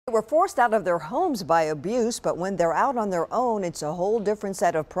They were forced out of their homes by abuse, but when they're out on their own, it's a whole different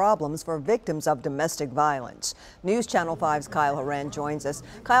set of problems for victims of domestic violence. News Channel 5's Kyle Horan joins us.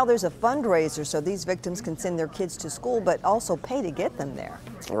 Kyle, there's a fundraiser so these victims can send their kids to school, but also pay to get them there.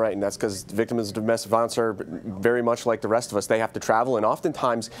 All right, and that's because victims of domestic violence are very much like the rest of us. They have to travel, and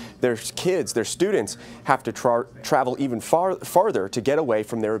oftentimes their kids, their students, have to travel even farther to get away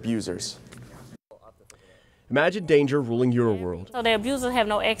from their abusers. Imagine danger ruling your world. So the abusers have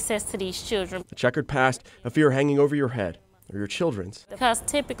no access to these children. A checkered past, a fear hanging over your head, or your children's. Because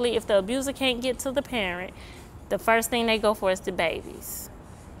typically if the abuser can't get to the parent, the first thing they go for is the babies.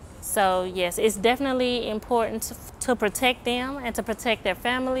 So yes, it's definitely important to protect them and to protect their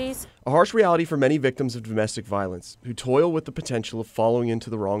families. A harsh reality for many victims of domestic violence who toil with the potential of falling into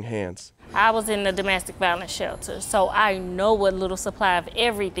the wrong hands. I was in the domestic violence shelter, so I know what little supply of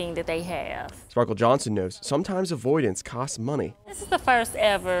everything that they have. Sparkle Johnson knows sometimes avoidance costs money. This is the first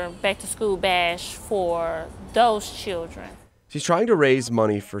ever back-to-school bash for those children. She's trying to raise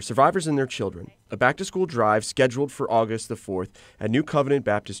money for survivors and their children. A back-to-school drive scheduled for August the 4th at New Covenant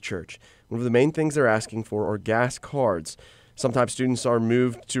Baptist Church. One of the main things they're asking for are gas cards. Sometimes students are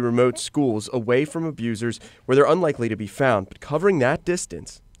moved to remote schools away from abusers where they're unlikely to be found, but covering that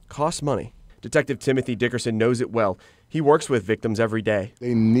distance costs money. Detective Timothy Dickerson knows it well. He works with victims every day.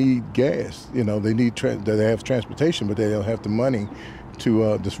 They need gas. You know, they need they have transportation, but they don't have the money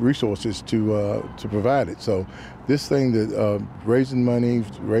to the resources to provide it. So this thing that raising money,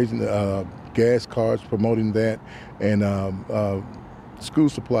 raising gas cards, promoting that, and school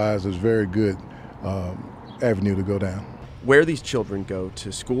supplies is a very good avenue to go down. Where these children go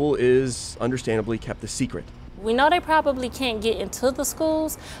to school is understandably kept a secret. We know they probably can't get into the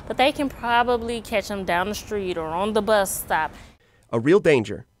schools, but they can probably catch them down the street or on the bus stop. A real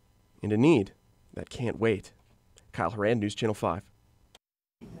danger and a need that can't wait. Kyle Horan, News Channel 5.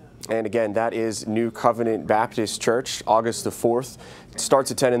 And again, that is New Covenant Baptist Church, August the 4th. It starts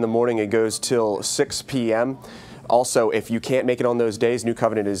at 10 in the morning and goes till 6 p.m. Also, if you can't make it on those days, New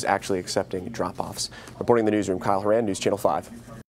Covenant is actually accepting drop-offs. Reporting in the newsroom, Kyle Horan, News Channel 5.